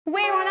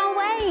We're on our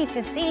way to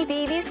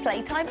CBeebies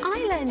Playtime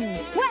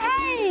Island.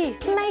 Way!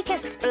 Make a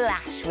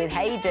splash with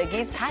Hey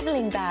Dougie's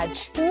paddling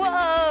badge.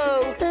 Whoa!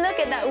 Look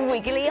at that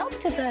wiggly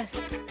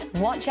octopus.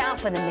 Watch out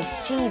for the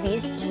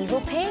mischievous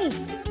evil pea.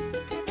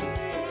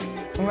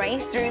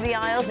 Race through the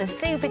aisles of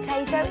Soup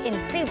Potato in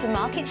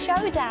Supermarket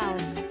Showdown.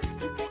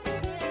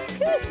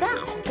 Who's that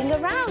hopping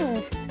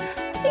around?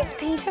 It's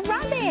Peter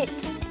Rabbit.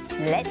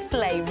 Let's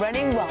play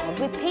Running Wild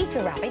with Peter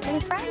Rabbit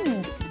and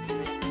friends.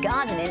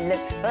 Gardening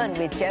looks fun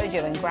with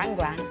Jojo and Gran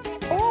Gran.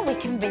 Or we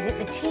can visit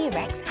the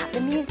T-Rex at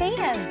the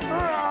museum.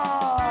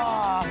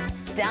 Roar!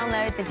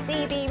 Download the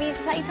CBeebies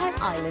Playtime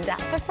Island app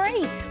for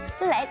free.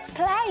 Let's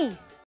play!